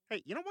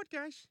Hey, you know what,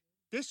 guys?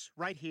 This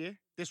right here,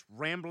 this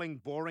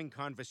rambling, boring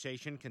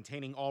conversation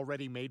containing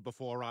already made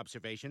before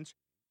observations,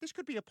 this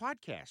could be a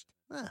podcast.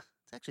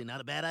 It's actually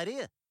not a bad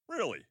idea.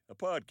 Really? A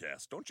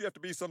podcast? Don't you have to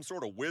be some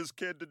sort of whiz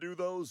kid to do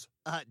those?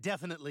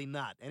 Definitely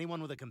not.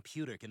 Anyone with a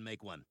computer can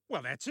make one.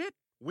 Well, that's it.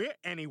 We're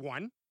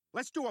anyone.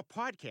 Let's do a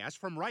podcast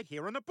from right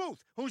here in the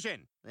booth. Who's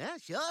in? Yeah,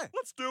 sure.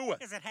 Let's do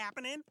it. Is it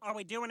happening? Are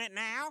we doing it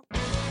now?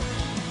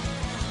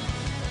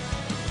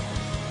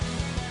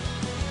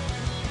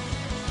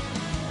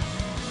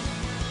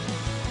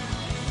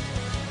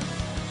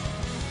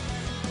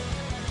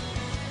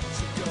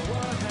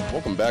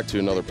 Welcome back to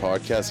another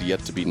podcast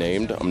yet to be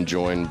named. I'm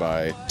joined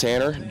by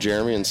Tanner,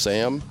 Jeremy, and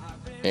Sam,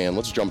 and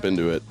let's jump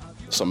into it.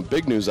 Some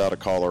big news out of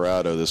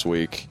Colorado this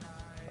week.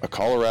 A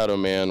Colorado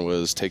man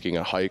was taking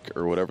a hike,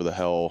 or whatever the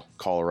hell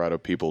Colorado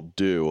people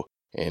do,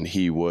 and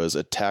he was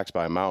attacked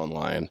by a mountain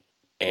lion.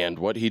 And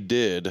what he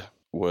did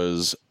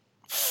was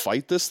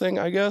fight this thing,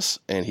 I guess,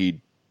 and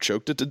he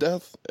choked it to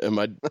death. Am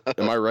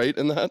I right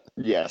in that?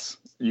 Yes,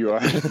 you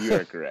are. You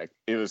are correct.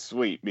 It was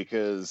sweet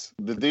because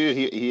the dude,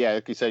 he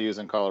like you said, he was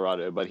in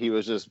Colorado, but he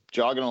was just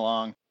jogging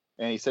along,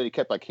 and he said he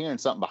kept like hearing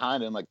something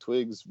behind him, like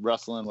twigs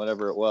rustling,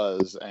 whatever it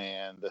was,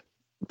 and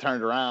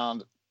turned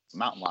around,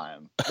 mountain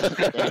lion.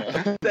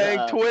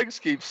 Dang, twigs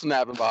keep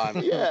snapping behind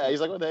me. Yeah, he's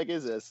like, what the heck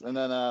is this? And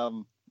then,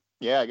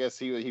 I guess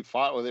he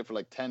fought with it for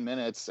like 10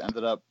 minutes,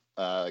 ended up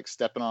like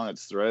stepping on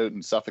its throat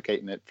and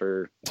suffocating it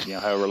for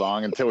however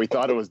long until we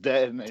thought it was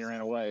dead, and then he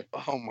ran away.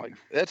 Oh my!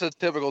 That's a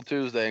typical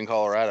Tuesday in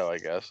Colorado, I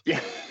guess. Yeah.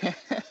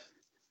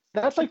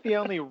 That's like the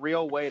only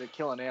real way to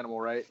kill an animal,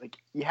 right? Like,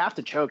 you have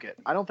to choke it.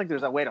 I don't think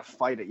there's a way to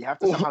fight it. You have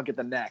to somehow get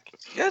the neck.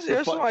 Yes,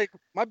 like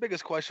my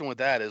biggest question with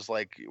that is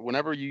like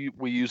whenever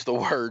we use the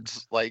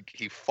words like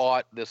he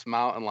fought this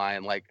mountain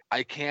lion, like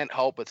I can't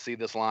help but see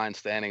this lion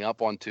standing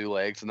up on two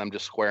legs and them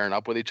just squaring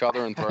up with each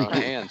other and throwing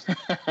hands.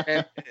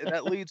 And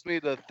that leads me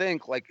to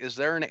think, like, is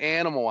there an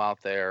animal out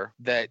there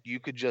that you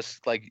could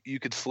just like you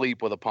could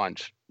sleep with a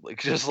punch? Like,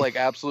 just like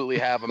absolutely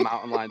have a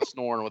mountain lion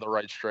snoring with a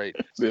right straight.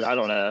 Dude, I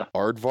don't know.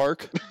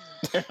 Aardvark?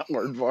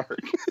 Aardvark.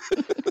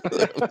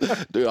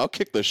 Dude, I'll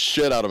kick the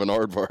shit out of an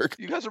aardvark.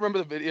 You guys remember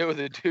the video of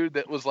the dude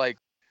that was like,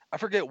 I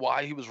forget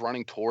why he was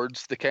running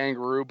towards the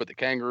kangaroo, but the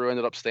kangaroo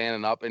ended up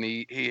standing up and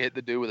he hit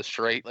the dude with a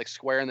straight, like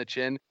square in the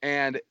chin.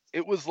 And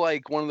it was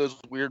like one of those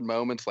weird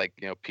moments, like,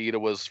 PETA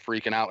was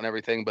freaking out and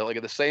everything. But like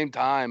at the same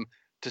time,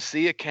 to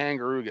see a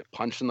kangaroo get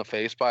punched in the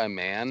face by a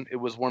man, it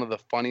was one of the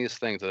funniest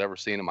things I've ever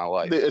seen in my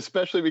life.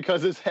 Especially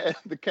because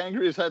the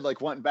kangaroo's head like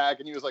went back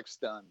and he was like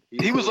stunned.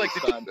 He was like,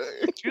 stunned.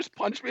 Did you just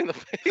punch me in the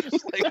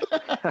face?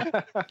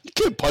 Like, you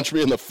can't punch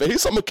me in the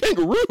face. I'm a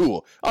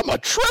kangaroo. I'm a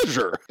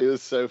treasure. It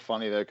was so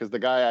funny though, because the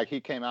guy, he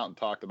came out and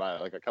talked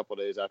about it like a couple of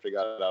days after he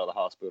got out of the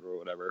hospital or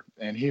whatever.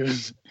 And he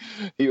was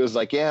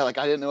like, yeah, like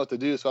I didn't know what to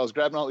do. So I was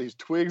grabbing all these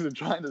twigs and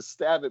trying to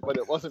stab it, but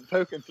it wasn't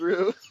poking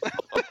through.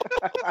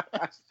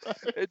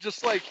 It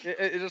just like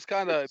it just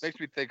kind of makes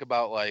me think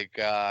about like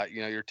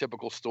your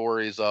typical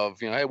stories of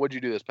hey, what'd you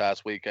do this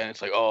past week? And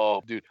it's like,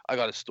 oh dude, I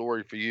got a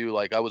story for you.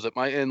 Like I was at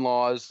my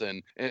in-laws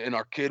and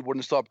our kid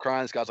wouldn't stop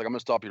crying. This guy's like, I'm gonna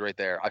stop you right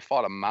there. I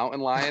fought a mountain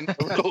lion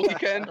over the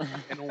weekend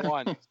and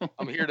won.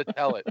 I'm here to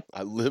tell it.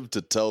 I live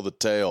to tell the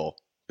tale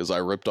because I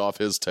ripped off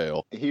his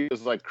tail. He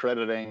was like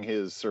crediting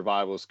his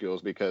survival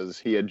skills because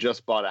he had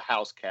just bought a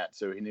house cat,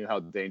 so he knew how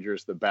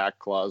dangerous the back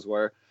claws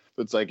were.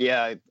 So it's like,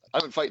 yeah,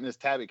 I've been fighting this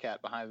tabby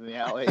cat behind in the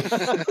alley.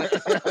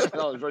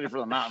 I was ready for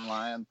the mountain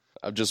lion.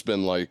 I've just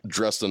been like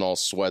dressed in all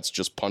sweats,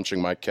 just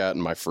punching my cat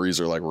in my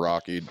freezer like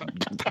Rocky,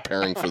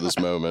 preparing for this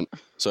moment.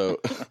 So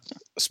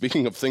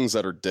speaking of things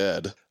that are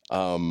dead,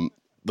 the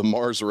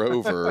Mars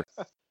rover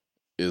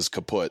is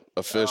kaput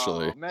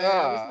officially. Oh, man,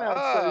 isn't that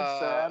so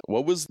sad?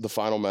 What was the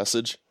final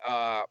message?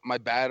 My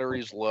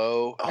battery's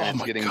low and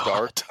it's getting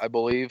dark, I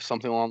believe,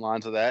 something along the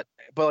lines of that.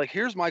 But like,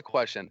 here's my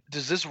question.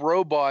 Does this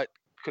robot,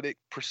 could it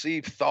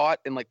perceive thought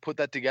and like put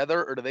that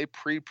together, or do they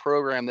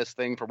pre-program this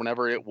thing for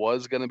whenever it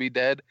was going to be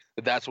dead,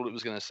 that's what it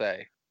was going to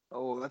say?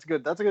 Oh, that's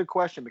good. That's a good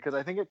question because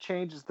I think it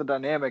changes the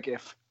dynamic.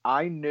 If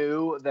I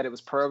knew that it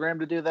was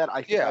programmed to do that,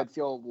 I think I'd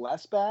feel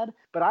less bad.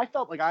 But I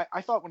felt like I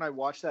thought when I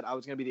watched that, I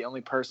was going to be the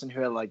only person who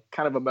had like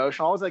kind of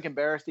emotional. I was like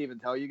embarrassed to even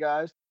tell you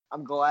guys.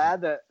 I'm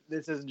glad that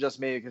this isn't just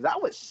me because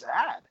that was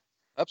sad.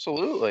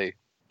 Absolutely.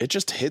 It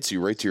just hits you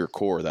right to your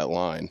core, that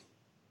line.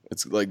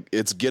 It's like,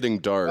 it's getting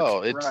dark.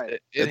 Oh, it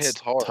it's hits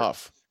hard.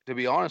 Tough. To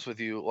be honest with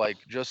you, like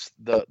just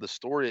the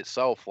story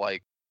itself,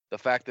 like the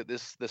fact that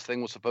this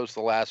thing was supposed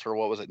to last for,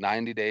 what was it,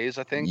 90 days,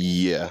 I think?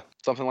 Yeah.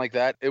 Something like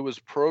that. It was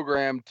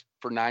programmed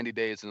for 90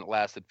 days and it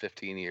lasted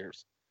 15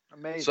 years.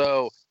 Amazing.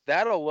 So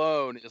that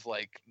alone is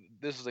like,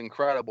 this is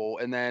incredible.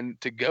 And then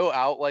to go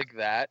out like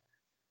that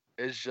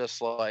is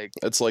just like...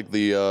 It's like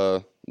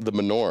the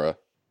menorah.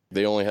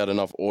 They only had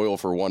enough oil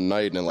for one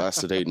night and it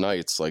lasted 8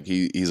 nights. Like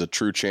he's a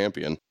true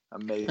champion.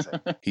 Amazing.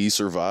 He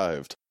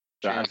survived.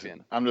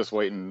 Champion. I'm just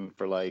waiting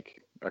for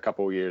like a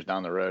couple of years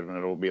down the road when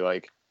it'll be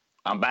like,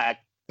 I'm back.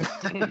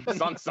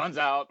 Sun's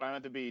out. I'm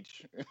at the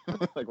beach.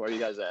 Like, where are you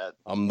guys at?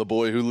 I'm the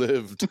boy who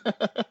lived.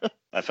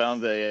 I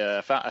found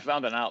I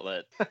found an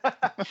outlet.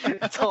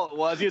 That's all it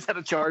was. He just had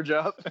to charge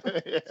up.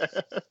 Yeah.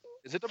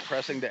 Is it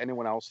depressing to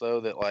anyone else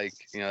though that like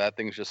that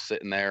thing's just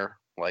sitting there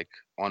like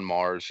on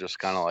Mars, just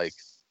kind of like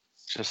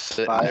just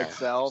sitting By there?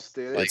 itself,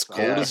 dude. It's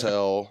cold as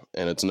hell,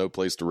 and it's no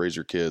place to raise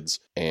your kids,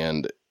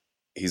 and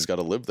he's got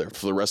to live there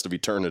for the rest of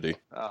eternity.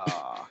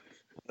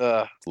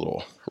 Uh,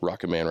 Little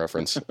Rocket Man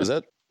reference. Is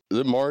it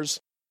Mars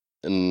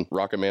in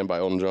Rocket Man by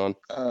Elton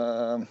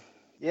John?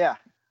 Yeah.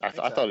 I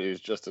thought he was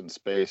just in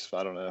space.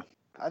 I don't know.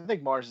 I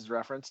think Mars is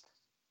referenced.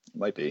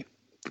 Might be.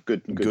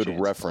 Good chance.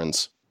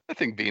 Reference. I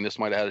think Venus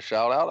might have had a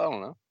shout out. I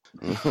don't know.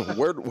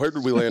 Where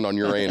did we land on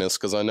Uranus?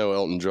 Because I know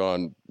Elton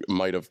John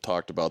might have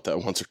talked about that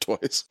once or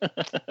twice.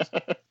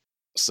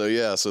 So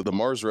the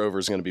Mars rover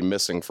is going to be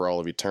missing for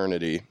all of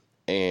eternity,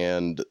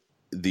 and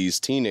these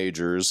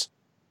teenagers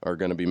are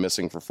going to be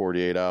missing for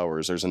 48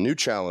 hours. There's a new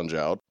challenge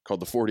out called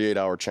the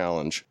 48-hour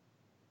challenge.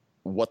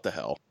 What the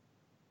hell?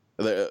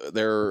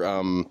 They're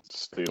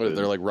Stupid.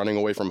 they're like running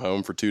away from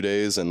home for 2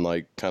 days and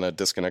like kind of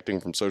disconnecting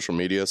from social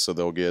media, so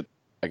they'll get,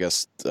 I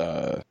guess,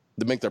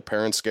 they make their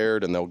parents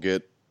scared, and they'll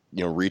get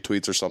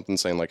retweets or something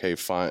saying like, hey,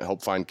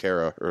 help find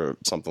Kara or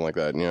something like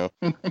that.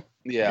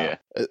 Yeah.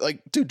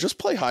 Like, dude, just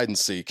play hide and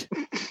seek.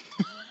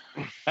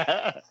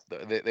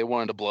 They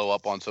wanted to blow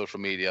up on social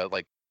media,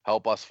 like,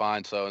 help us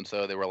find so and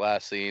so. They were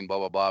last seen, blah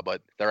blah blah,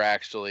 but they're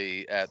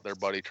actually at their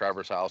buddy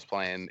Trevor's house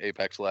playing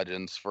Apex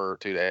Legends for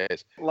 2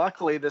 days.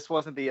 Luckily, this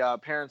wasn't the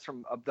parents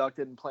from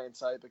Abducted in Plain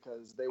Sight,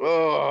 because they were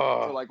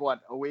for like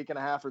a week and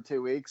a half or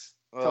 2 weeks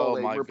until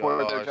they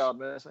reported their child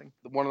missing.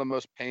 One of the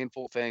most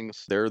painful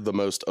things. They're the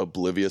most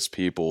oblivious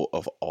people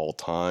of all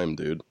time,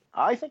 dude.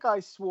 I think I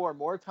swore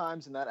more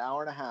times in that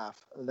hour and a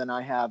half than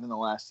I have in the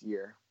last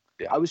year.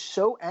 Yeah. I was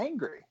so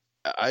angry.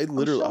 I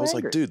was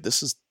like, dude,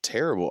 this is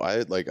terrible.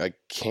 I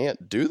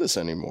can't do this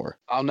anymore.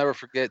 I'll never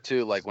forget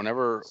too, like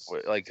whenever,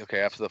 like,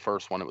 okay, after the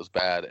first one, it was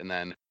bad. And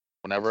then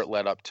whenever it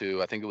led up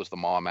to, I think it was the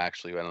mom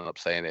actually who ended up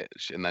saying it.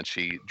 And then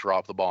she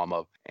dropped the bomb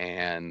up.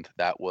 And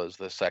that was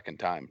the second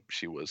time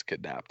she was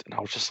kidnapped. And I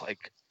was just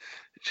like,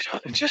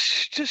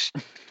 just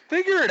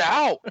figure it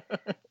out.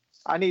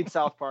 I need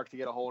South Park to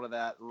get a hold of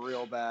that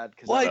real bad.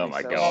 Like, oh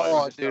my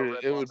God.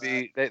 Dude, it would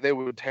be, they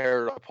would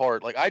tear it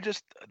apart. Like,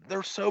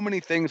 there's so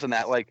many things in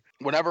that. Like,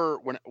 what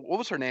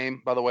was her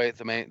name, by the way?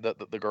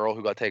 The girl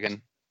who got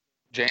taken,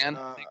 Jan?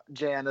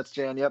 Jan, that's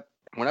Jan, yep.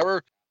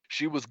 Whenever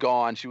she was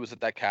gone, she was at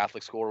that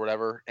Catholic school or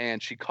whatever,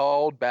 and she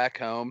called back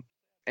home,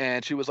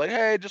 and she was like,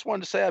 hey, just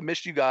wanted to say I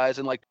missed you guys.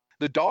 And, like,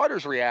 the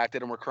daughters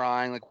reacted and were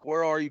crying, like,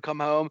 where are you? Come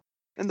home.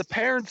 And the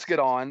parents get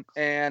on,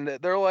 and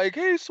they're like,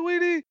 hey,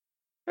 sweetie,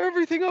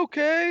 everything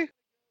okay?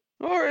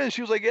 All right. And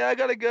she was like, yeah, I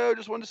gotta go.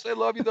 Just wanted to say I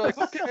love you. They're like,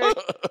 okay,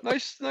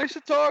 nice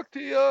to talk to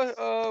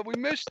you. We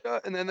missed you.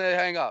 And then they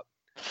hang up.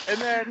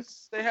 And then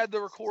they had the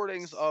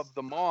recordings of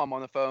the mom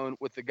on the phone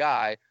with the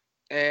guy,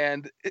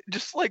 and it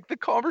just like the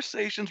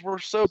conversations were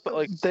so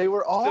like they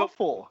were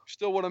awful.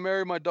 Still want to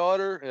marry my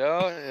daughter?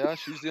 Yeah,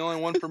 she's the only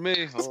one for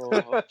me.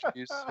 Oh,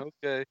 jeez.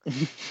 Okay,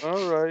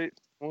 all right.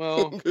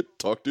 Well,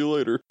 talk to you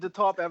later. To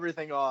top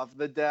everything off,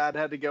 the dad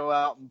had to go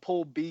out and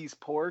pull B's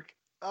pork.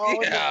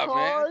 Oh yeah,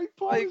 man! He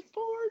pulled his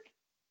pork.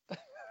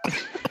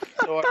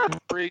 So I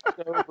freaked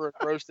over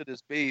and roasted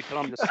his beef, and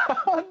I'm just.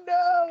 Oh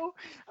no!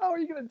 How are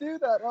you gonna do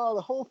that? Oh,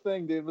 the whole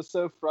thing, dude, was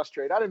so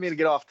frustrating. I didn't mean to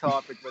get off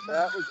topic, but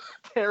that was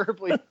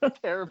terribly,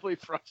 terribly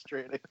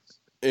frustrating.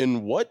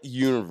 In what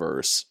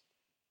universe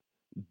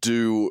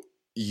do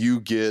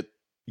you get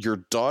your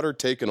daughter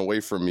taken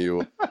away from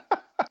you,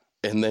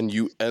 and then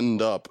you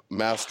end up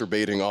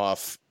masturbating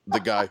off the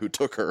guy who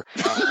took her?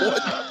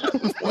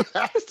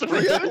 What's the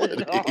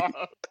reality?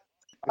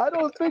 I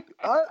don't think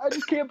I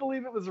just can't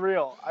believe it was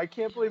real. I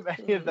can't believe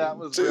any of that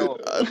was real.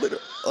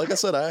 Like I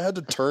said, I had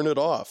to turn it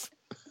off.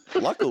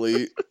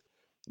 Luckily,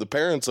 the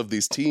parents of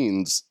these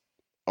teens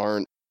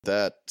aren't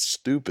that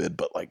stupid,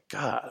 but like,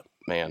 God,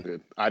 man.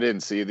 Dude, I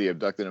didn't see the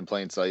Abducted in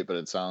Plain Sight, but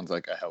it sounds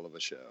like a hell of a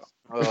show.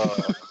 Hour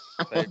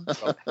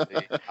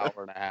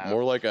and a half.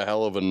 More like a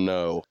hell of a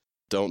no.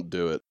 Don't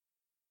do it.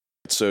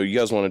 So you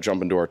guys want to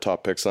jump into our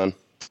top picks then?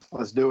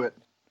 Let's do it.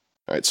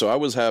 All right, so I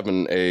was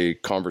having a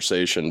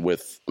conversation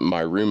with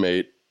my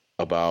roommate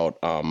about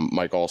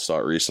Mike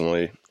Allstott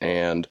recently,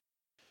 and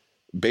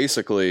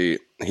basically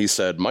he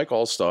said Mike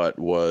Allstott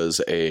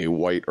was a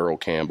white Earl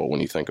Campbell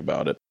when you think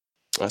about it.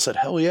 I said,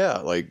 hell yeah.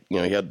 Like, he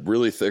had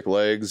really thick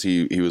legs.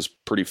 He was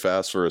pretty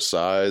fast for his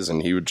size,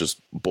 and he would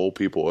just bowl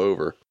people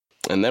over.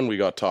 And then we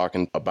got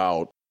talking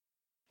about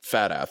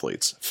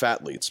fatletes,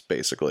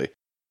 basically.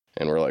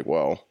 And we're like,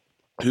 well,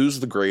 who's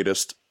the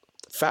greatest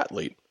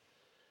fathlete?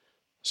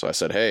 So I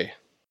said, hey,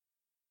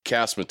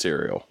 cast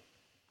material.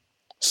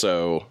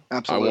 So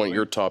Absolutely. I want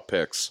your top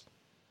picks.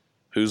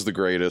 Who's the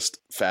greatest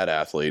fat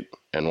athlete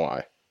and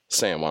why?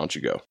 Sam, why don't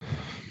you go?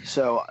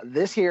 So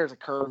this here is a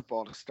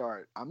curveball to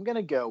start. I'm going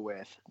to go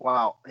with,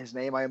 wow, his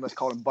name, I almost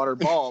called him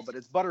Butterball, but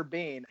it's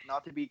Butterbean,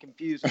 not to be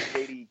confused with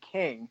J.D.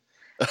 King.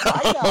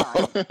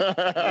 My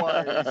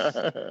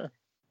guy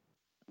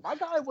My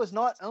guy was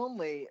not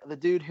only the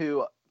dude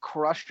who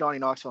crushed Johnny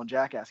Knoxville and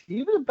Jackass.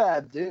 He was a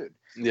bad dude.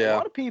 Yeah. A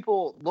lot of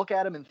people look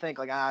at him and think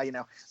like,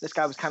 this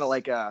guy was kind of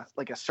like a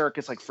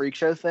circus, like freak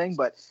show thing.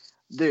 But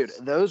dude,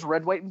 those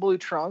red, white, and blue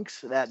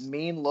trunks, that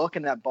mean look,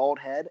 and that bald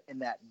head,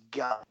 and that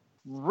gut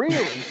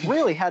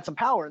really had some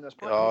power in this.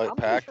 Oh, it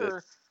packed it.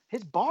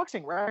 His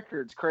boxing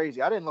record's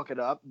crazy. I didn't look it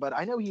up, but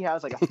I know he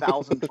has like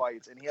 1,000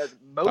 fights, and he has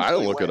most. I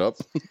didn't look it up.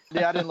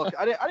 Yeah, I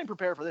didn't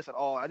prepare for this at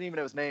all. I didn't even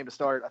know his name to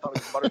start. I thought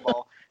it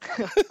was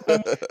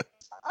Butterball.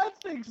 I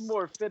think it's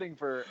more fitting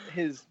for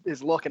his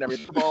look and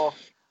everything. Ball.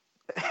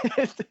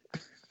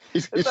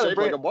 He's shaped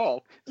like a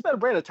ball. Is that a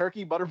brand of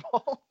turkey,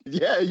 Butterball?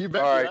 Yeah, you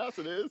bet All your right. ass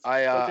it is.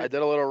 I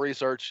did a little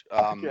research.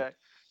 Okay.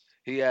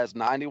 He has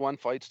 91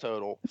 fights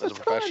total as a That's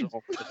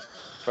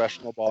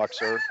professional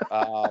boxer.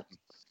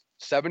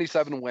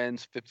 77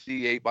 wins,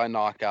 58 by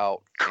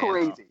knockout.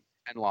 Crazy.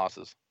 And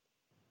losses.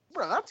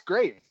 Bro, that's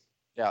great.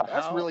 Yeah.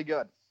 That's really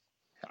good.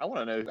 I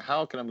want to know,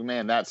 how can a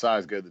man that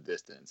size go the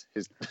distance?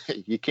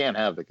 You can't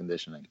have the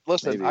conditioning.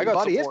 Listen, Maybe. I got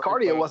Buddy, his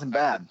support cardio info wasn't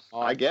bad.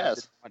 I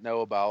guess. I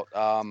know about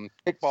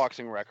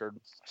kickboxing record,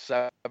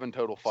 7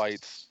 total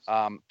fights,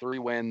 3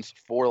 wins,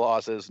 4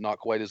 losses, not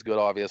quite as good,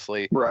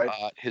 obviously. Right.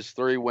 His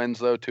 3 wins,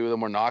 though, 2 of them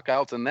were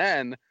knockouts. And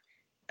then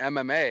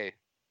MMA.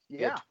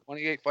 He had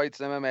 28 fights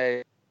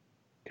MMA,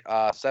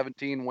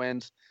 17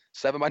 wins,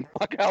 7 by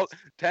knockout,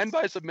 10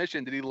 by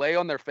submission. Did he lay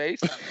on their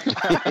face?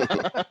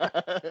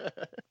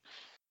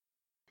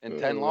 And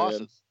 10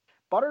 losses.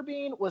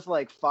 Butterbean was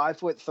like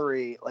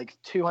 5'3", like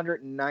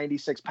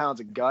 296 pounds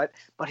of gut,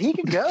 but he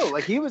could go.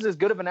 Like he was as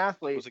good of an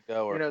athlete, He was a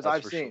goer, as that's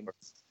I've for seen. sure.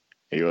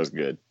 He was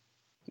good.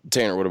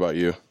 Tanner, what about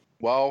you?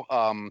 Well,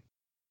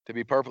 to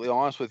be perfectly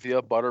honest with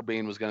you,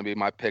 Butterbean was going to be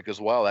my pick as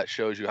well. That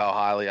shows you how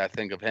highly I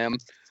think of him.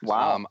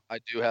 Wow. I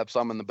do have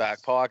some in the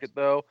back pocket,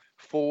 though.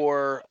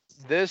 For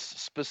this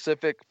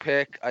specific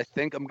pick, I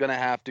think I'm going to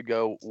have to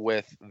go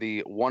with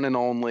the one and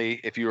only,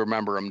 if you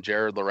remember him,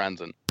 Jared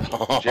Lorenzen.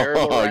 Jared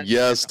Lorenzen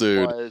yes,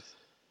 dude. was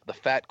the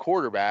fat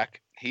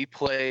quarterback. He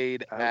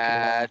played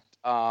at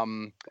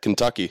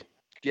Kentucky.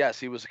 Yes,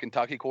 he was a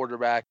Kentucky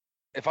quarterback.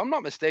 If I'm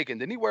not mistaken,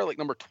 didn't he wear like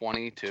number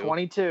 22?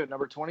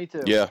 Number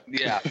 22. Yeah.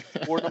 Yeah,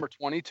 or number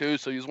 22.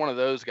 So he's one of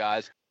those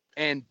guys.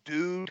 And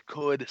dude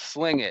could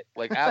sling it,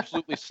 like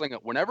absolutely sling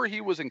it. Whenever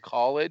he was in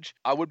college,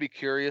 I would be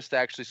curious to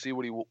actually see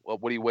what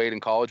he weighed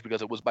in college,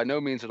 because it was by no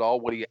means at all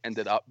what he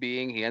ended up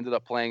being. He ended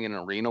up playing in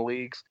arena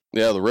leagues.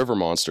 Yeah, the River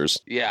Monsters.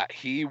 Yeah,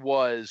 he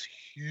was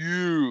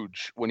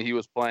huge when he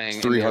was playing.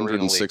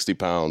 360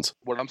 pounds.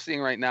 What I'm seeing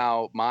right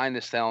now, mine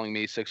is telling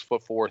me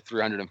 6'4",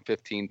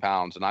 315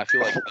 pounds, and I feel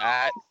like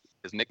that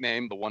his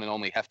nickname, the one and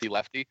only Hefty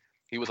Lefty.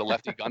 He was a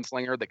lefty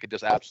gunslinger that could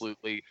just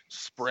absolutely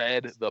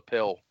spread the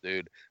pill,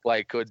 dude.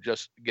 Like, could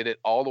just get it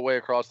all the way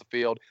across the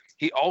field.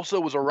 He also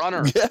was a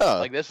runner. Yeah.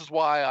 Like, this is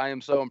why I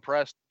am so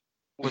impressed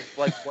with,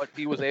 like, what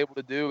he was able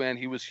to do, and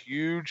he was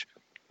huge.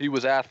 He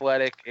was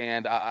athletic,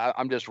 and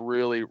I'm just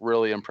really,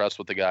 really impressed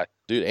with the guy.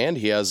 Dude, and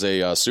he has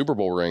a Super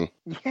Bowl ring.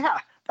 Yeah,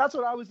 that's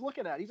what I was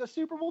looking at. He's a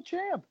Super Bowl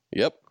champ.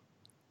 Yep.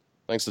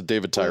 Thanks to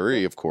David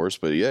Tyree, of course,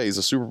 but yeah, he's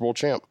a Super Bowl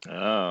champ.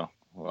 Oh,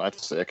 well,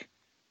 that's sick.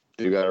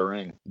 Dude got a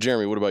ring.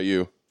 Jeremy, what about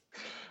you?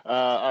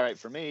 All right,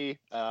 for me,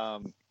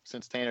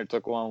 since Tanner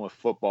took one with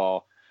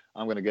football,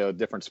 I'm going to go a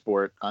different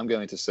sport. I'm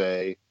going to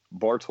say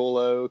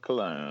Bartolo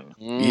Colon.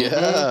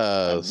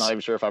 Yes. I'm not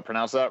even sure if I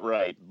pronounced that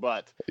right,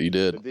 but You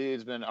did. the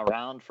dude's been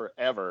around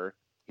forever.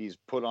 He's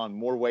put on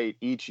more weight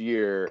each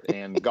year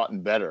and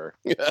gotten better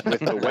with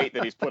the weight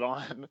that he's put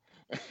on,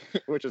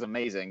 which is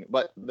amazing.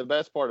 But the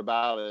best part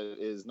about it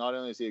is not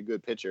only is he a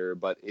good pitcher,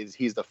 but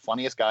he's the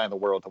funniest guy in the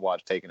world to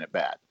watch taking it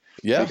bat.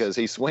 Yeah. Because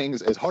he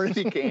swings as hard as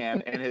he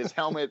can, and his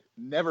helmet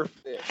never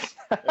fits.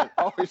 It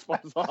always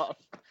falls off.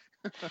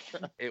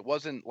 It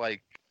wasn't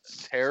like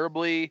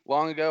terribly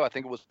long ago. I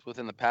think it was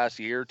within the past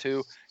year or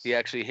two. He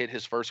actually hit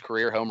his first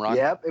career home run.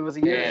 Yep, it was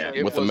a year And ago.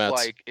 it With was the Mets.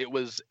 like, it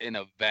was an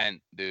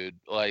event, dude.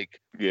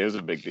 Like, Yeah, it was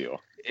a big deal.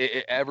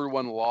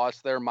 everyone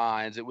lost their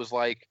minds. It was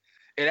like,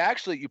 it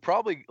actually,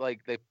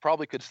 they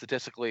probably could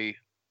statistically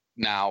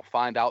now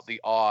find out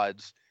the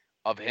odds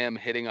of him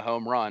hitting a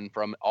home run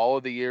from all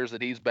of the years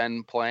that he's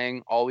been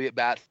playing, all the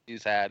at-bats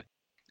he's had.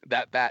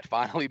 That bat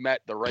finally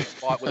met the right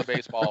spot with a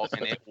baseball,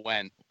 and it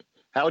went.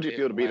 How would you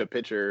feel to be the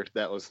pitcher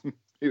that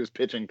he was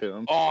pitching to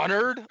him?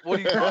 Honored? What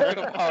are you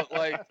talking about?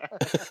 Like,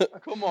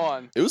 come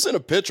on. It was in a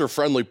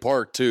pitcher-friendly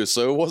park, too,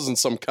 so it wasn't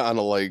some kind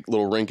of, like,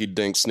 little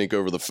rinky-dink sneak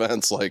over the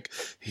fence. Like,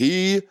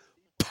 he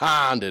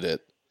pounded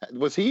it.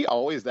 Was he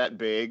always that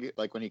big?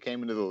 Like, when he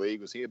came into the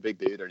league, was he a big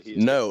dude? Or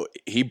No,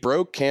 he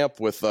broke camp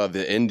with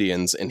the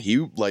Indians, and he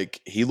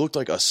looked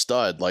like a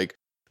stud, like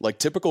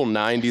typical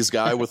 90s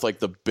guy with, like,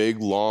 the big,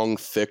 long,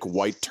 thick,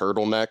 white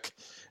turtleneck.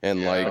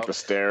 And like the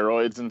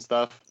steroids and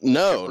stuff?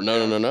 No.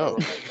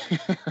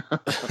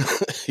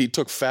 He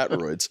took fat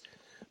roids.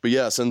 But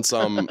yeah, since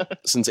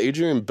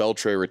Adrian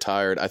Beltre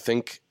retired, I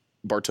think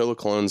Bartolo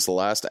Colon's the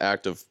last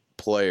active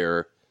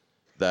player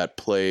that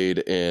played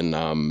in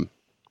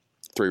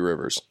Three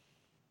Rivers.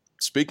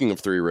 speaking of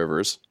Three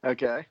Rivers,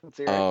 Okay, let's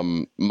hear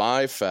it.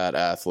 my fat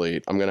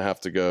athlete, I'm going to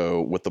have to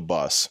go with the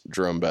bus,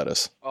 Jerome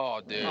Bettis. Oh,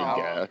 dude,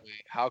 Oh.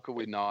 how could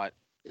we not?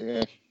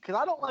 Yeah. Because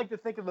I don't like to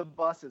think of the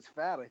bus as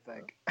fat, I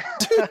think.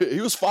 Dude,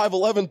 he was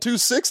 5'11",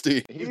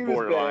 260. He's He was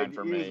borderline big.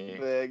 for He me. was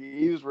big.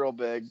 He was real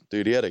big.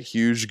 Dude, he had a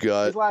huge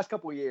gut, His last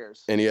couple of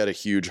years. and he had a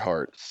huge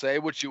heart. Say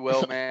what you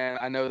will, man.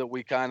 I know that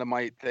we kind of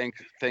might think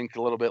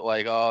a little bit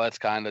like, oh, that's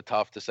kind of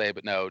tough to say,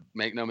 but no,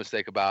 make no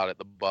mistake about it.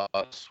 The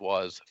bus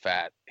was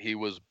fat. He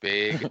was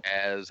big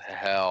as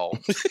hell.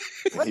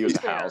 Let's He was be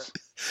a fair. house.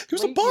 He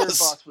was a Late year bus.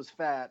 bus was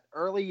fat.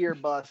 Early year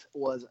bus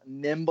was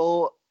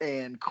nimble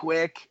and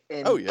quick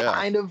and Oh, yeah.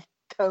 kind of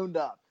toned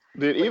up.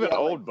 Dude, But even yeah,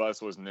 old like-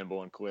 Bus was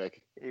nimble and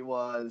quick.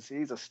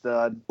 He's a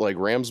stud. Like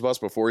Rams bus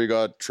before he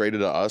got traded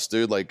to us,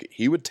 dude, like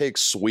he would take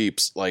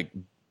sweeps, like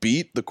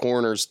beat the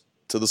corners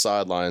to the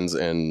sidelines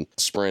and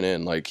sprint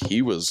in. Like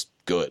he was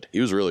good.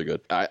 He was really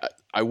good.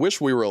 I wish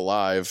we were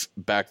alive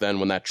back then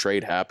when that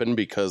trade happened,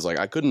 because like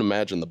I couldn't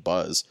imagine the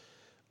buzz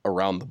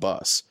around the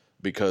bus,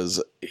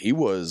 because he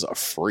was a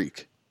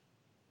freak.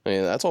 I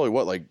mean, that's all he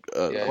was, like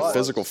Yeah, he a was.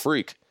 physical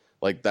freak.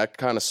 Like that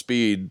kind of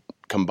speed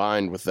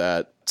combined with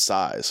that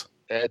size.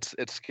 It's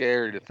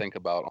scary to think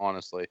about,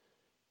 honestly.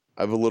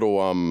 I have a little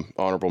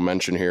honorable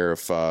mention here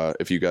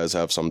if you guys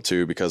have some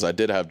too, because I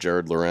did have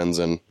Jared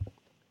Lorenzen,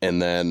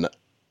 and then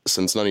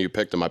since none of you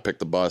picked him, I picked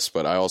the bus,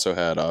 but I also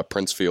had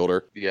Prince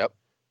Fielder Yep.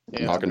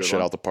 Yeah, knocking good shit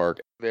one. out the park.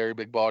 Very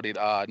big bodied.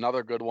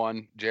 Another good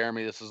one,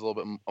 Jeremy. This is a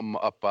little bit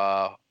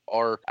up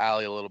our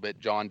alley a little bit.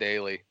 John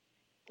Daly.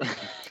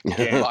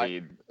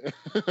 Guaranteed.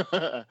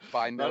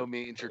 By no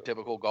means your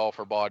typical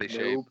golfer body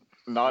shape. Nope.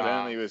 Not Wow.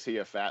 only was he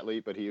a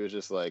fatleep, but he was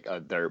just like a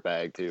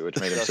dirtbag too, which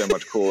made him so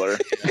much cooler.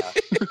 Yeah.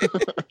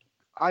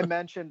 I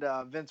mentioned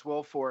Vince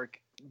Wilfork,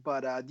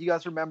 but do you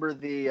guys remember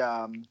he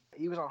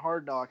was on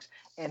Hard Knocks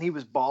and he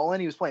was balling.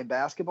 He was playing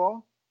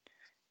basketball.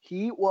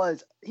 He's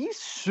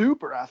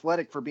super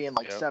athletic for being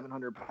like Yep.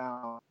 700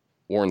 pounds.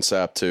 Warren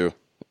Sapp too,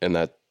 and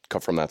that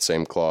cut from that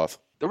same cloth.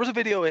 There was a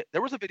video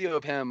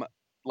of him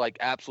like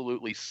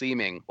absolutely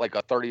seaming like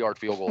a 30-yard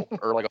field goal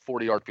or like a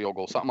 40-yard field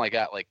goal, something like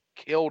that. Like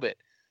killed it.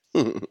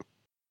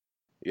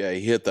 Yeah,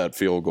 he hit that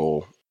field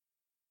goal.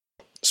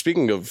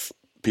 Speaking of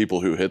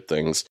people who hit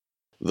things,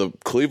 the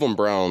Cleveland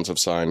Browns have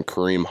signed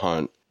Kareem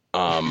Hunt.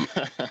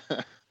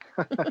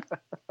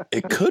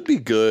 It could be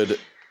good,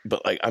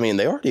 but like, I mean,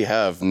 they already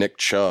have Nick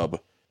Chubb.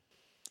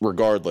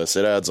 Regardless,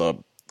 it adds a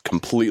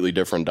completely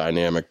different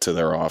dynamic to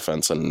their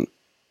offense, and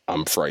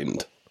I'm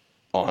frightened,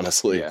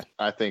 honestly. Yeah,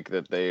 I think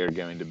that they are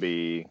going to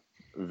be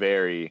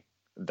very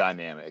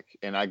dynamic.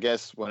 And I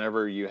guess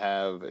whenever you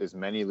have as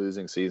many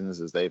losing seasons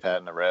as they've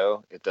had in a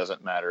row, it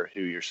doesn't matter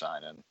who you're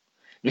signing.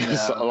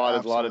 Yeah, a lot of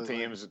absolutely.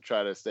 teams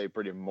try to stay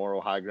pretty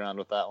moral high ground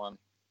with that one.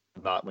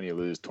 Not when you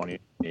lose 20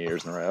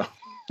 years in a row.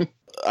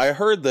 I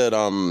heard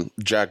that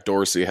Jack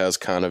Dorsey has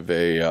kind of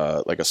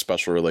a like a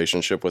special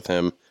relationship with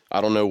him. I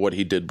don't know what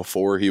he did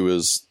before he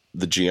was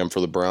the GM for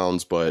the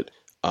Browns, but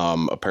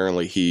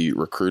apparently he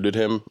recruited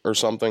him or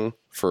something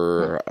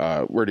for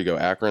where'd he go?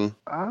 Akron?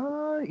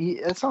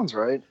 That sounds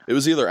right. It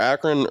was either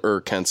Akron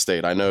or Kent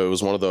State. I know it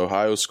was one of the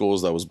Ohio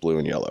schools that was blue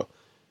and yellow,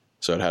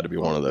 so it had to be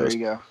one of those. There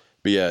you go.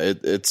 But yeah,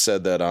 it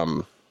said that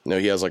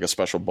he has like a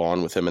special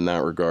bond with him in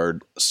that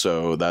regard.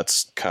 So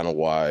that's kind of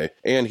why.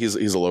 And he's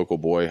a local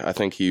boy. I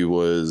think he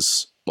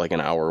was like an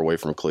hour away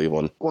from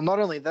Cleveland. Well, not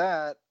only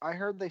that, I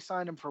heard they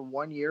signed him for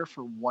 1 year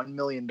for $1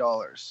 million.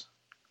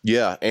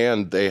 Yeah,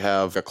 and they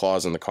have a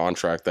clause in the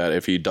contract that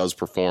if he does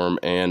perform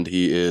and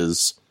he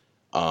is,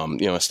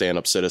 a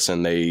stand-up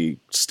citizen, they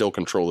still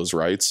control his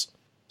rights.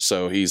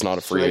 So he's not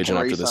a So free they agent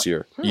can after this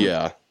re-sign- year.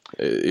 Yeah,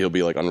 he'll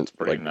be like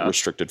pretty nuts.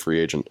 restricted free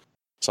agent,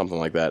 something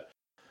like that.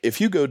 If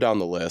you go down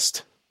the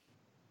list,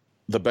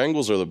 the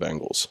Bengals are the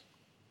Bengals.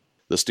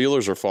 The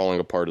Steelers are falling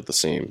apart at the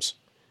seams.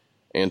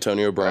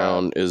 Antonio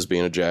Brown is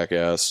being a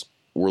jackass.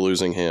 We're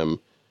losing him.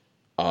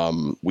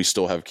 We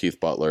still have Keith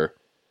Butler.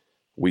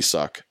 We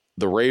suck.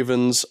 The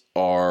Ravens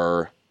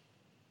are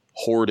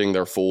hoarding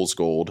their fool's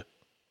gold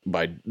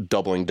by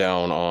doubling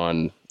down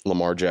on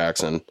Lamar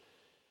Jackson.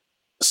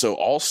 So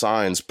all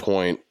signs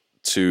point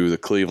to the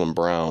Cleveland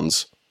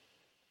Browns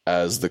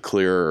as the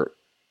clear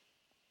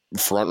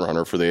front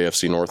runner for the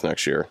AFC North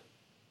next year.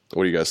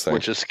 What do you guys think?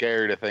 Which is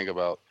scary to think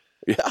about.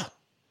 Yeah,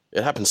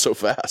 it happened so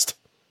fast.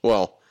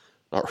 Well,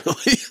 not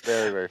really.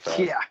 Very, very fast.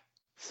 Yeah,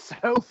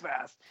 so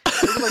fast.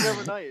 It was like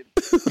overnight.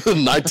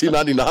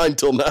 1999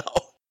 till now.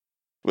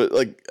 But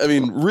like, I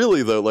mean,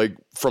 really though, like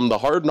from the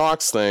Hard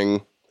Knocks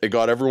thing, it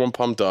got everyone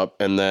pumped up,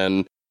 and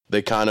then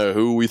they kind of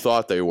who we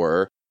thought they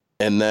were,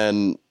 and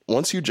then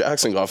once Hugh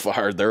Jackson got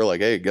fired, they're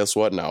like, hey, guess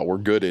what? Now we're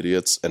good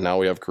idiots, and now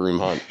we have Kareem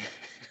Hunt.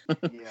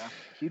 Yeah,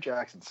 Hugh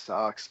Jackson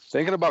sucks.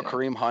 Thinking about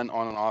Kareem Hunt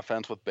on an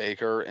offense with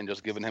Baker and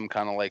just giving him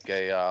kind of like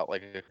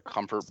a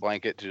comfort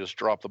blanket to just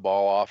drop the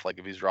ball off, like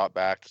if he's dropped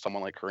back to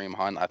someone like Kareem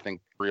Hunt, I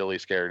think really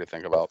scary to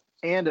think about.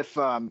 And if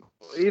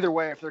either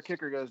way, if their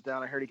kicker goes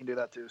down, I heard he can do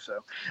that too. So,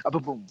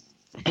 boom.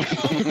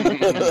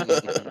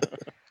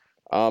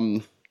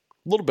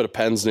 little bit of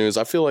Pens news.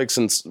 I feel like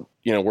since,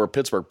 we're a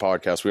Pittsburgh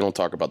podcast, we don't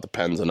talk about the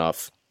Pens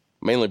enough,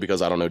 mainly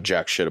because I don't know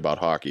jack shit about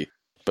hockey.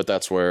 But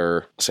that's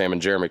where Sam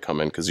and Jeremy come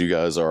in, because you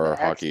guys are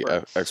hockey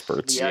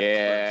experts.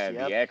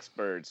 The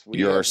experts.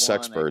 You're our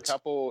won a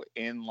couple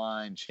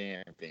inline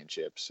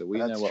championships, so we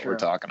know what we're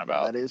talking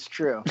about. That is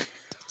true.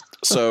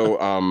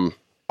 So,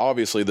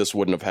 obviously, this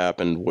wouldn't have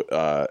happened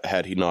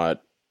had he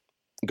not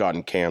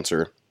gotten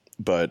cancer.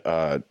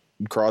 But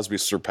Crosby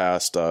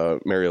surpassed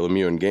Mario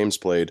Lemieux in games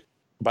played.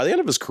 By the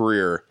end of his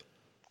career,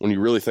 when you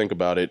really think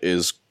about it,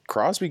 is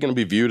Crosby going to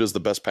be viewed as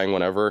the best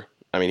Penguin ever?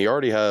 I mean, he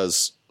already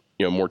has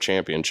more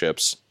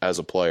championships as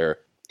a player.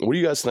 What do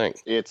you guys think?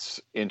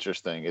 It's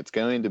interesting. It's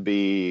going to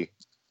be,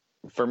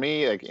 for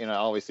me,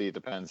 obviously it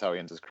depends how he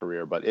ends his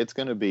career, but it's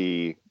going to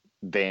be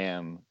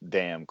damn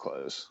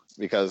close.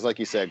 Because like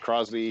you said,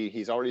 Crosby,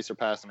 he's already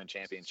surpassed him in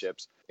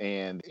championships,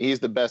 and he's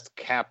the best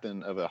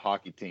captain of a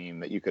hockey team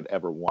that you could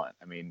ever want.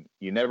 I mean,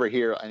 you never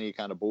hear any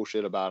kind of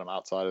bullshit about him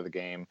outside of the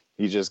game.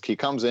 He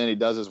comes in, he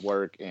does his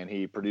work, and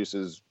he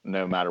produces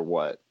no matter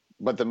what.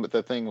 But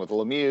the thing with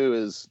Lemieux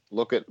is,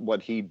 look at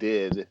what he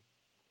did,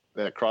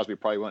 that Crosby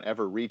probably won't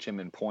ever reach him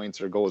in points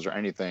or goals or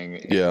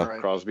anything. Yeah.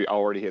 Right. Crosby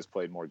already has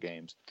played more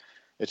games.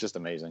 It's just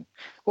amazing.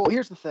 Well,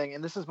 here's the thing,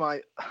 and this is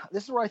where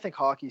I think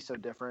hockey is so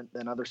different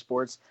than other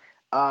sports.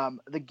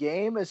 The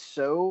game is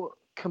so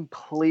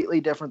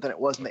completely different than it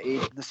was in the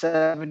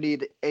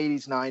 70s,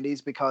 80s,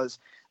 90s because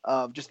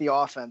of just the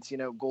offense.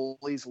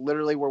 Goalies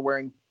literally were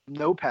wearing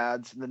no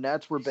pads. The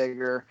nets were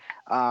bigger.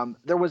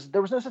 There was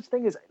no such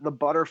thing as the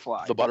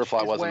butterfly. The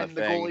butterfly wasn't a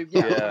thing.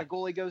 When a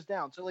goalie goes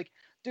down. So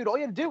dude, all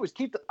you had to do was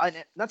keep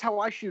that's how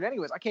I shoot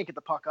anyways. I can't get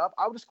the puck up.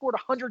 I would have scored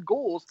 100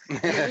 goals in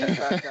the league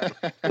back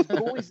then.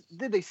 Goalies,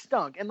 they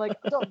stunk. And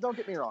don't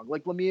get me wrong.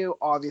 Lemieux,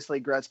 obviously,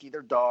 Gretzky,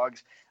 they're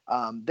dogs.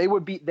 They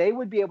would be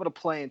able to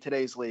play in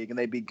today's league and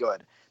they'd be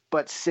good.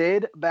 But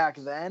Sid back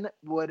then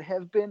would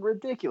have been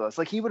ridiculous.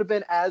 He would have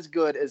been as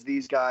good as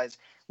these guys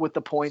with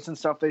the points and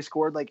stuff they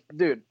scored.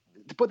 Dude,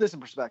 to put this in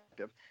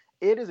perspective,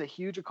 it is a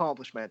huge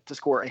accomplishment to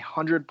score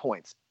 100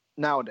 points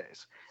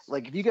nowadays.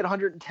 If you get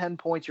 110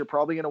 points, you're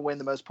probably going to win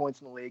the most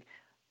points in the league.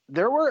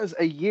 There was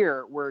a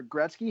year where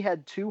Gretzky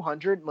had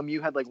 200,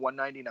 Lemieux had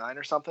 199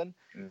 or something.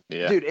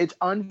 Yeah. Dude, it's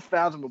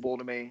unfathomable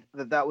to me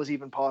that was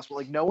even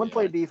possible. No one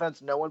played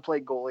defense, no one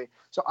played goalie.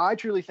 So I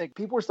truly think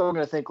people are still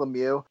going to think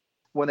Lemieux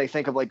when they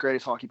think of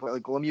greatest hockey player,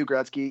 Lemieux,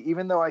 Gretzky,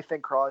 even though I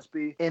think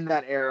Crosby in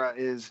that era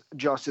is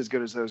just as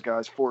good as those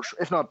guys, for sure,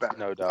 if not better.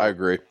 No doubt. I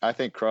agree. I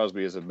think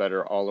Crosby is a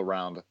better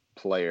all-around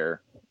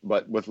player,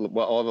 but with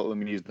what all that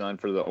Lemieux's done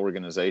for the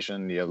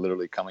organization,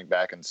 literally coming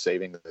back and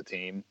saving the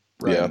team,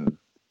 and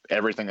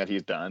everything that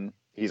he's done,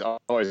 he's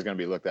always going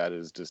to be looked at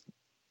as just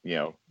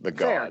the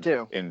god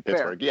in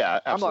Pittsburgh. Fair. Yeah,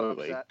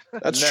 absolutely.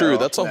 That's true.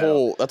 That's a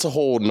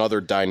whole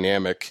another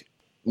dynamic,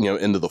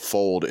 into the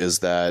fold, is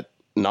that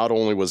not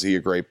only was he a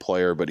great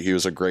player, but he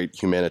was a great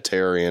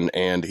humanitarian,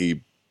 and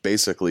he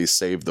basically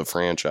saved the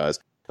franchise.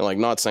 And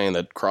not saying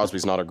that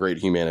Crosby's not a great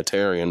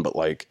humanitarian, but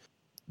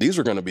these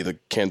are going to be the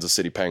Kansas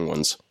City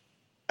Penguins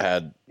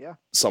had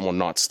someone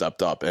not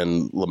stepped up,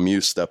 and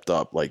Lemieux stepped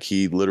up.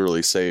 He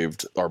literally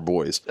saved our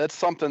boys. That's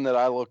something that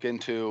I look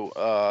into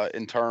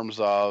in terms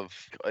of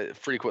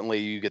frequently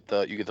you get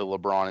the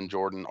LeBron and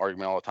Jordan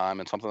argument all the time,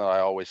 and something that I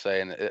always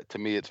say, and to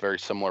me it's very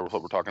similar with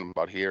what we're talking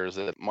about here, is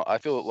that I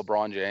feel that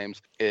LeBron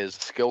James is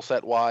skill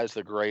set wise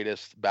the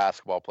greatest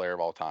basketball player of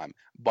all time.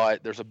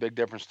 But there's a big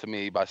difference to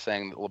me by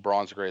saying that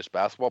LeBron's the greatest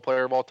basketball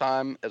player of all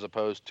time as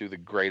opposed to the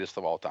greatest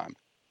of all time.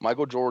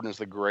 Michael Jordan is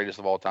the greatest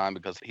of all time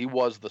because he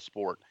was the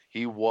sport.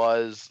 He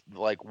was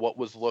what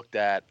was looked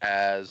at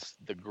as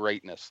the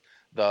greatness,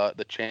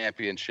 the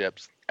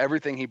championships,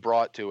 everything he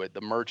brought to it,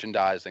 the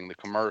merchandising, the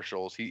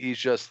commercials. He's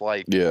just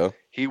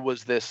he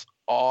was this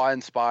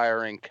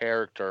awe-inspiring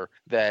character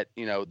that,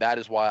 that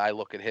is why I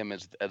look at him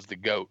as the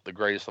GOAT, the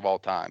greatest of all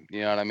time.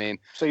 You know what I mean?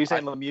 So you're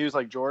saying Lemieux's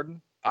like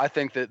Jordan? I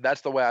think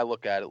that's the way I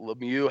look at it.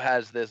 Lemieux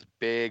has this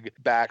big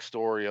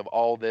backstory of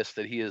all this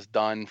that he has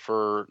done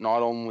for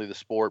not only the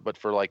sport, but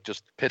for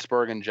just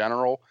Pittsburgh in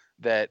general,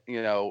 that,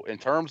 in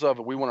terms of,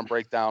 we want to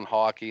break down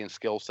hockey and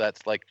skill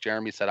sets, like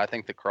Jeremy said, I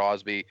think that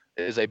Crosby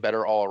is a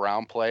better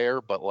all-around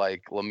player, but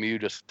Lemieux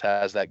just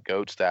has that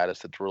GOAT status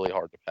that's really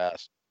hard to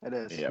pass. It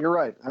is. Yep. You're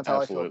right. That's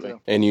how Absolutely. I feel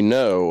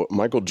too. And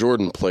Michael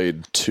Jordan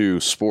played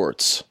 2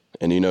 sports,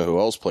 and who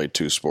else played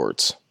 2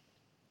 sports?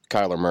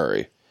 Kyler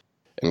Murray.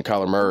 And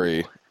Kyler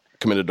Murray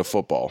committed to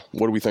football.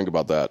 What do we think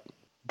about that?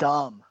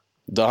 Dumb.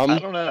 Dumb? I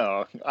don't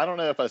know. I don't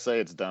know if I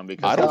say it's dumb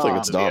because I don't think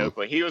it's dumb.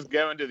 But he was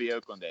going to the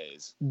Oakland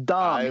A's.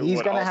 Dumb.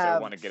 He's going to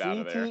have want to get out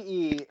of there.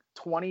 CTE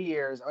 20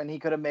 years, and he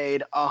could have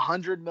made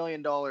 $100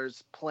 million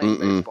playing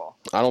baseball.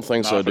 I don't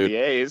think Not so, for dude. the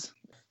A's.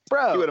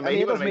 Bro, He would have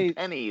made,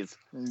 pennies.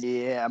 pennies.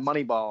 Yeah,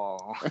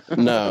 Moneyball.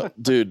 No,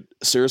 dude,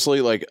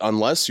 seriously,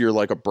 unless you're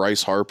a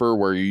Bryce Harper,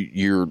 where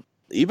you're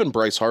even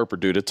Bryce Harper,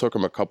 dude, it took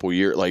him a couple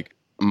years.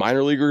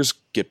 Minor leaguers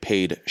get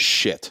paid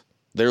shit.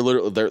 They're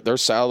literally their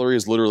salary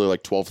is literally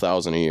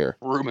 $12,000 a year.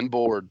 Room and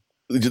board.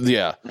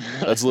 Yeah,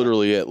 that's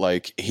literally it.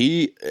 Like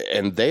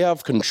they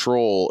have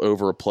control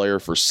over a player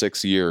for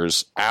 6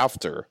 years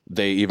after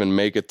they even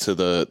make it to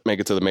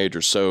the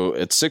majors. So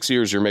at 6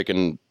 years, you're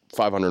making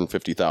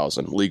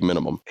 $550,000 league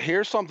minimum.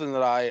 Here's something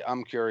that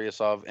I'm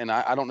curious of, and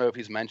I don't know if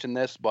he's mentioned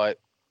this, but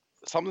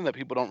something that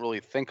people don't really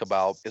think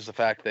about is the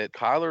fact that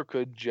Kyler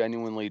could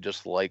genuinely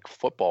just like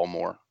football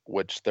more,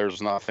 which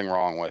there's nothing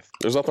wrong with.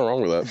 There's nothing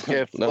wrong with that.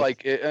 If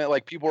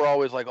like people are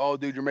always like, oh,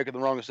 dude, you're making the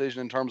wrong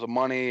decision in terms of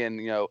money and,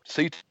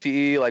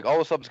 CTE, like all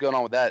the stuff that's going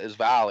on with that is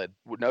valid,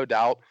 no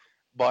doubt.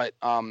 But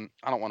I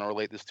don't want to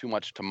relate this too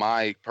much to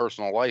my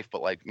personal life,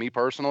 but like me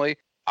personally,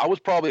 I was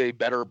probably a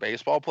better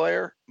baseball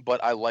player,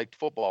 but I liked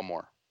football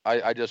more.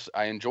 I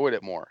enjoyed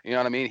it more. You know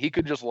what I mean? He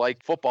could just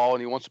like football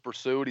and he wants to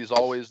pursue it. He's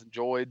always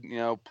enjoyed,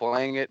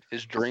 playing it.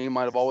 His dream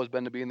might have always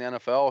been to be in the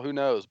NFL. Who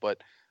knows?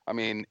 But I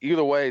mean,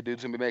 either way,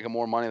 dude's gonna be making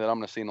more money than I'm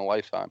gonna see in a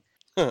lifetime.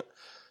 All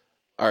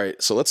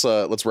right, so let's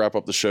wrap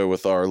up the show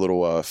with our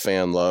little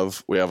fan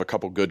love. We have a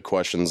couple good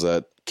questions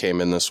that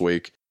came in this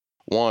week.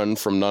 One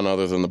from none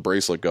other than the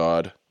Bracelet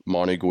God,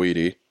 Monty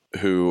Guidi,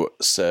 who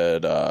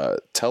said,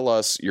 "Tell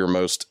us your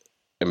most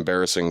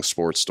embarrassing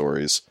sports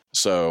stories."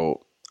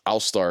 So I'll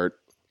start.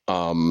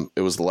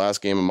 It was the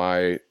last game of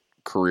my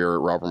career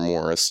at Robert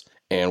Morris,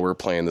 and we were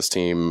playing this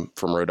team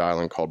from Rhode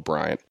Island called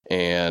Bryant.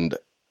 And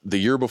the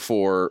year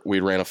before,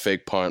 we ran a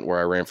fake punt where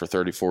I ran for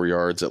 34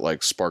 yards. It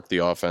like sparked the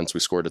offense. We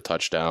scored a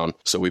touchdown.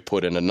 So we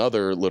put in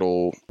another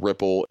little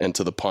ripple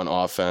into the punt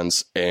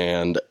offense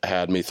and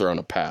had me throwing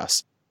a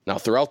pass. Now,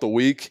 throughout the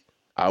week,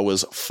 I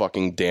was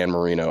fucking Dan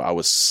Marino. I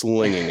was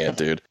slinging it,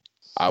 dude.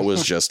 I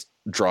was just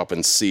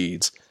dropping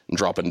seeds and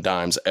dropping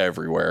dimes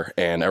everywhere.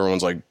 And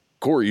everyone's like,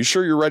 "Corey, you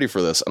sure you're ready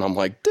for this?" And I'm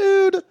like,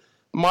 dude,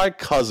 my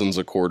cousin's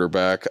a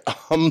quarterback.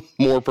 I'm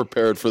more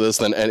prepared for this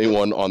than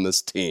anyone on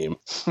this team.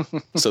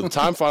 So the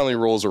time finally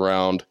rolls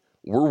around.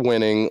 We're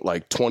winning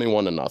like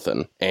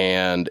 21-0.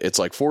 And it's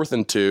like 4th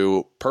and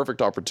 2,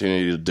 perfect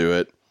opportunity to do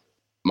it.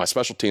 My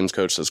special teams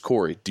coach says,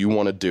 "Corey, do you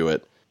want to do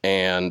it?"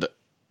 And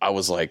I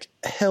was like,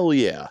 hell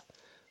yeah.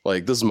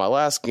 Like, this is my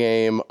last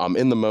game. I'm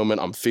in the moment.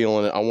 I'm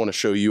feeling it. I want to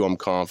show you I'm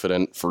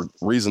confident for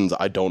reasons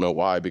I don't know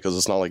why, because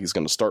it's not like he's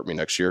going to start me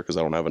next year because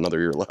I don't have another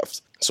year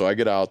left. So I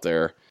get out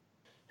there,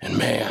 and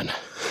man,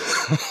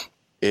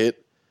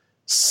 it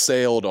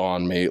sailed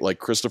on me like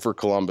Christopher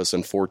Columbus in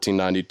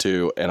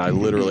 1492, and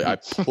I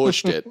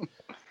pushed it,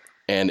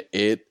 and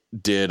it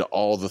did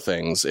all the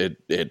things. It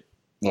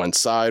went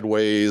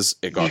sideways.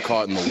 It got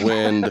caught in the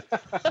wind.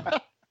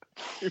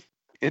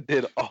 It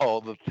did all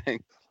the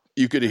things.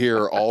 You could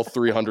hear all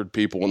 300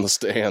 people in the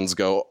stands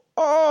go,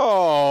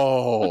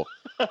 "Oh!"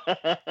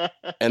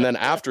 And then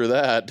after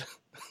that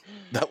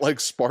like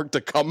sparked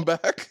a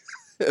comeback,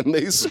 and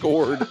they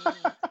scored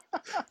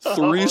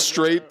 3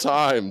 straight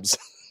times.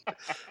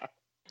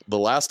 The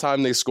last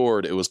time they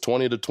scored, it was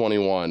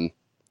 20-21.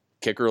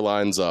 Kicker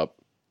lines up,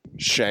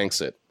 shanks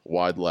it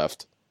wide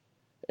left,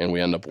 and we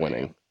end up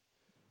winning.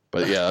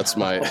 But yeah, that's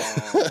my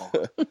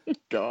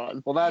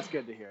God. Well, that's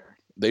good to hear.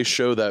 They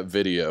show that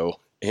video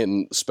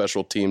in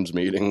special teams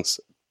meetings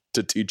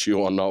to teach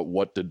you on not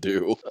what to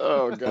do.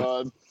 Oh,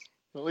 God.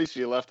 At least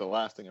you left a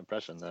lasting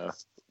impression, though.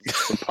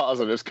 Some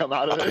positives come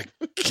out of it.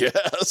 I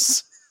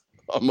guess.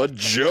 I'm a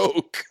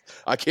joke.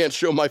 I can't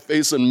show my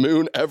face in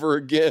Moon ever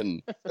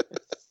again.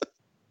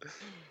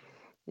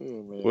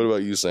 What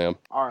about you, Sam?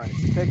 All right,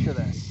 picture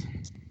this.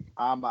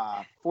 I'm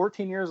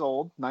 14 years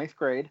old, 9th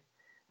grade.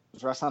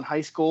 Was wrestling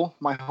high school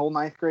my whole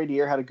 9th grade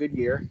year, had a good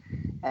year.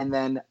 And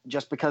then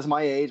just because of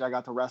my age, I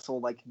got to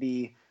wrestle like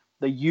the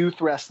youth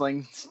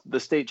wrestling, the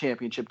state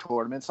championship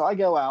tournament. So I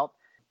go out,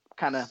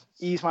 kind of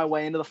ease my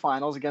way into the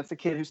finals against a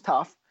kid who's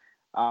tough,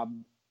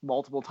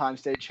 multiple time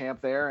state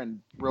champ there and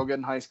real good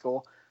in high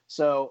school.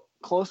 So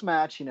close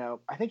match,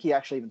 I think he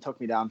actually even took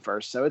me down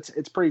first. So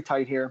it's pretty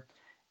tight here.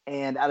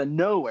 And out of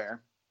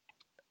nowhere,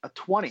 a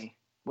 20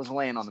 was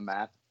laying on the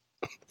mat.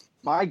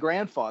 My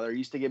grandfather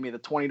used to give me the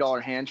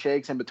 $20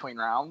 handshakes in between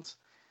rounds.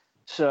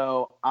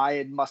 So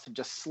I must have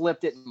just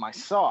slipped it in my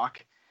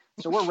sock.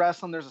 So we're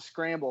wrestling. There's a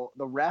scramble.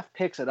 The ref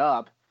picks it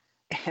up,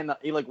 and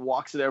he like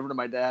walks it over to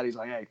my dad. He's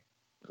like, "Hey,"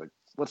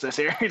 "What's this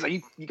here?" He's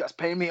like, "You guys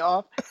paying me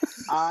off?"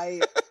 I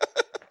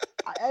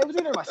was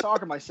either my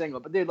sock or my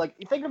singlet, but dude, like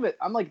you think of it,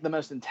 I'm like the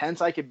most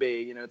intense I could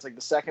be. It's like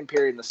the second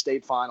period in the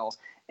state finals,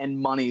 and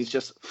money's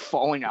just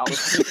falling out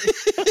of me.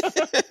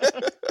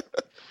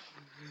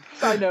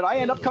 Side note, I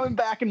end up coming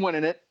back and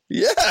winning it.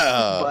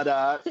 Yeah.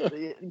 But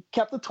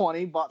kept the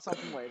 20, bought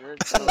something later.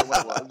 I don't know what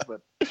it was,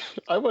 but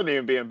I wouldn't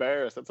even be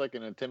embarrassed. That's like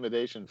an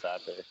intimidation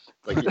factor.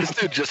 Like This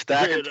dude just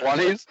stacking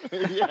 20s?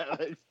 Yeah,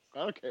 like, I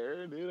don't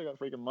care, dude. I got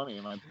freaking money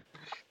in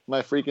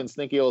my freaking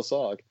stinky old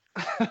sock.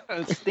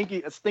 a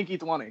stinky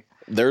 20.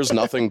 There's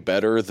nothing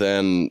better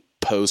than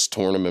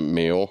post-tournament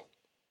meal.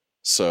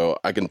 So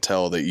I can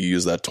tell that you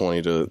use that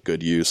 20 to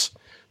good use.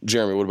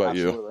 Jeremy, what about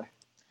Absolutely. you?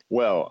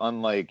 Well,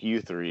 unlike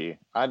you three,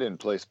 I didn't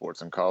play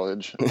sports in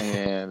college,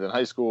 and in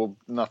high school,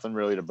 nothing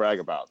really to brag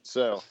about.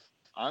 So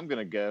I'm going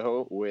to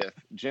go with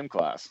gym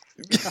class.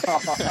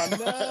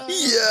 No.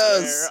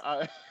 Yes.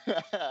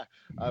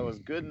 I was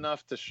good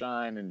enough to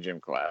shine in gym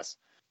class.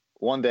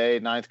 One day,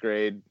 9th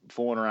grade,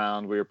 fooling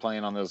around, we were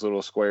playing on those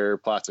little square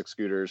plastic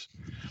scooters.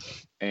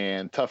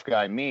 And tough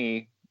guy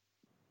me,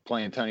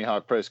 playing Tony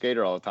Hawk Pro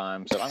Skater all the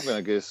time, said, I'm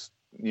going to just,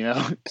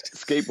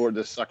 skateboard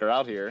this sucker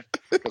out here,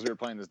 because we were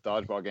playing this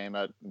dodgeball game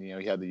at, he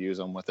had to use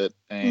them with it.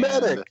 And,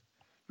 Medic.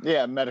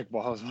 Yeah, Medic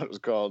Ball is what it was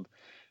called.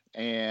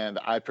 And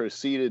I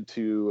proceeded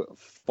to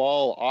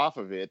fall off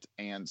of it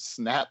and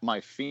snap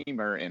my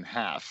femur in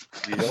half.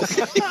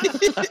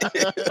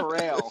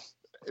 Rail.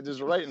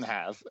 Just right in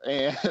half.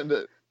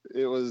 And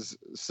it was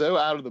so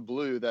out of the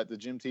blue that the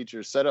gym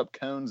teacher set up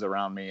cones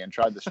around me and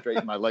tried to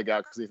straighten my leg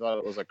out because he thought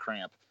it was a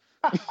cramp.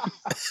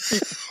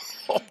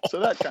 So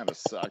that kind of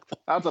sucked.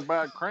 That's a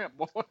bad cramp,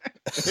 boy.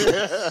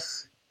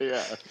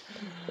 Yeah.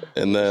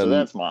 And then so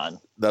that's mine.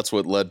 That's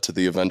what led to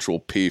the eventual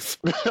peef.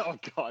 Oh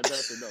God,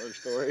 that's another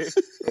story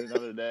for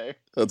another day.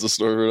 That's a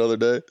story for another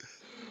day.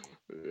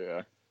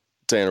 Yeah.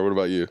 Tanner, what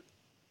about you?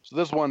 So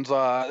this one's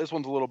a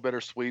little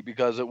bittersweet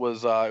because it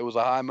was a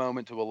high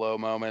moment to a low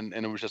moment,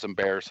 and it was just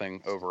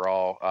embarrassing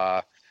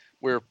overall.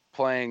 We were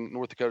playing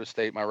North Dakota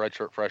State my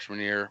redshirt freshman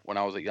year when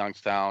I was at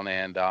Youngstown,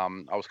 and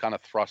I was kind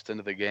of thrust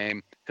into the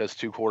game because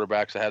 2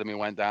 quarterbacks ahead of me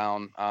went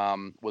down.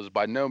 Was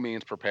by no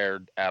means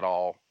prepared at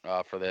all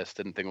for this.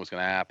 Didn't think it was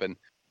going to happen.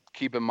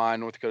 Keep in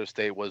mind, North Dakota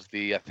State was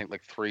the, I think,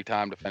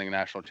 3-time defending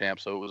national champ,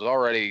 so it was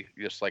already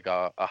just like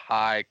a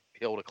high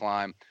hill to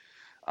climb.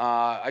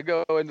 I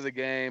go into the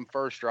game,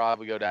 first drive,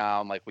 we go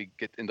down, we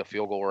get into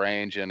field goal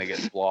range, and it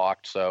gets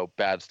blocked, so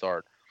bad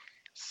start.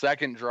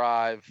 Second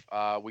drive,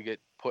 we get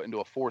put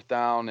into a 4th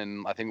down,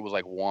 and I think it was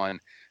 1.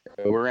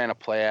 We ran a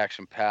play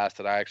action pass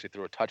that I actually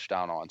threw a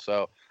touchdown on.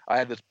 So I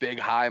had this big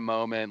high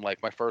moment,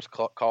 my first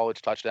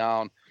college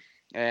touchdown,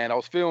 and I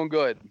was feeling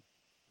good.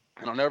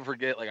 And I'll never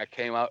forget, I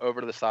came out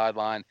over to the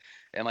sideline,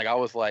 and I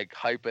was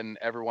hyping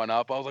everyone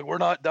up. I was like, we're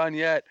not done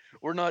yet.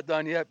 We're not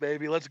done yet,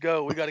 baby. Let's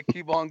go. We got to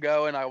keep on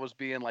going. I was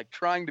being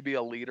trying to be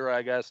a leader,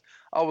 I guess.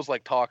 I was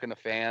talking to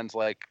fans,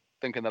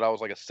 thinking that I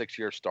was a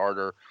 6-year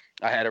starter.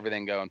 I had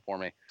everything going for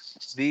me.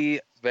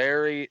 The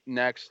very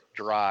next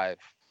drive,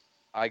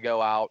 I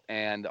go out,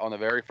 and on the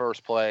very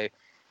first play,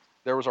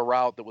 there was a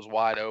route that was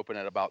wide open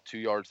at about 2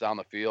 yards down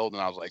the field,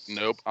 and I was like,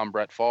 nope, I'm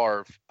Brett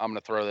Favre. I'm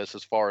going to throw this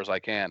as far as I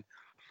can.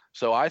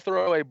 So I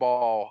throw a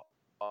ball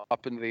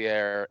up into the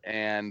air,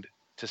 and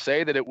to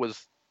say that it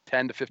was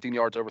 10 to 15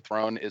 yards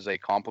overthrown is a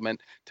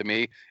compliment to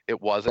me.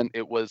 It wasn't.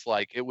 It was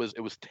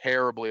it was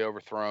terribly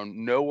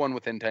overthrown. No one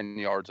within 10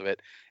 yards of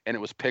it, and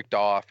it was picked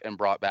off and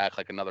brought back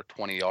another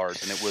 20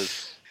 yards, and it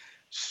was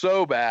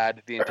so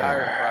bad. The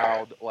entire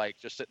crowd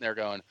just sitting there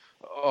going,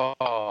 oh,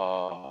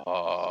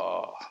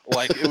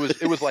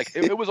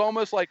 it was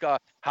almost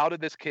how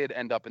did this kid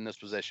end up in this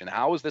position?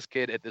 How is this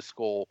kid at this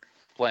school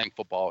playing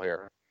football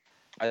here?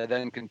 I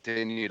then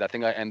continued. I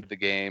think I ended the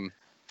game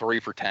 3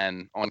 for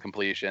 10 on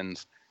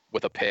completions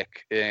with a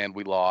pick, and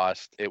we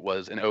lost. It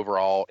was an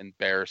overall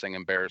embarrassing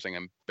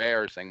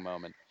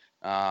moment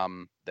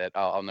that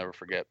I'll never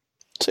forget.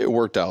 See, it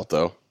worked out,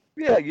 though.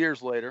 Yeah,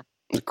 years later.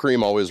 The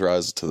cream always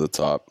rises to the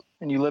top.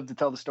 And you lived to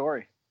tell the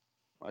story.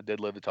 I did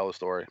live to tell the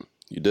story.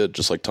 You did,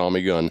 just like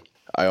Tommy Gunn.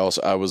 I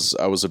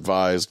was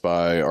advised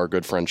by our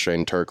good friend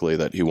Shane Turkley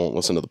that he won't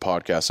listen to the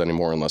podcast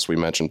anymore unless we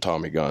mention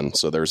Tommy Gunn.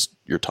 So there's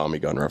your Tommy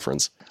Gunn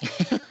reference.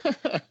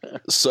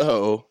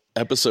 So,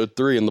 episode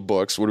 3 in the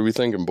books. What are we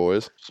thinking,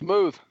 boys?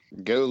 Smooth.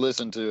 Go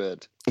listen to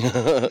it.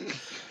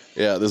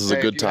 Yeah, this is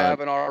a good time. If you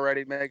haven't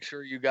already, make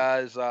sure you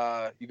guys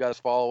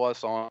follow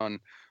us on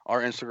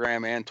our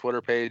Instagram and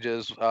Twitter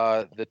pages.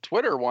 The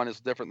Twitter one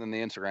is different than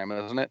the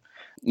Instagram, isn't it?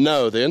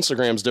 No, the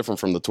Instagram's different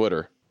from the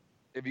Twitter.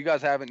 If you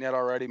guys haven't yet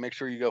already, make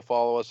sure you go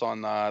follow us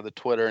on the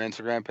Twitter and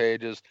Instagram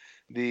pages.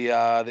 The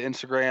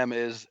Instagram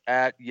is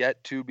at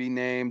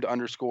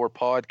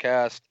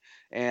yet-to-be-named_podcast,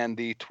 and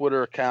the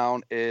Twitter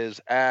account is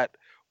at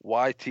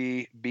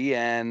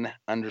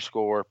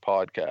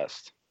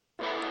YTBN_podcast.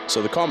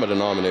 So the common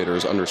denominator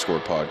is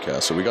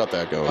 _podcast, so we got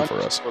that going for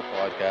us.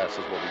 Podcast is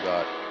what we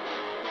got.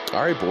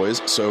 All right,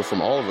 boys. So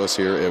from all of us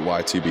here at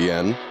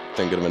YTBN,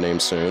 thinking of a name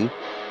soon,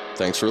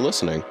 thanks for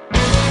listening.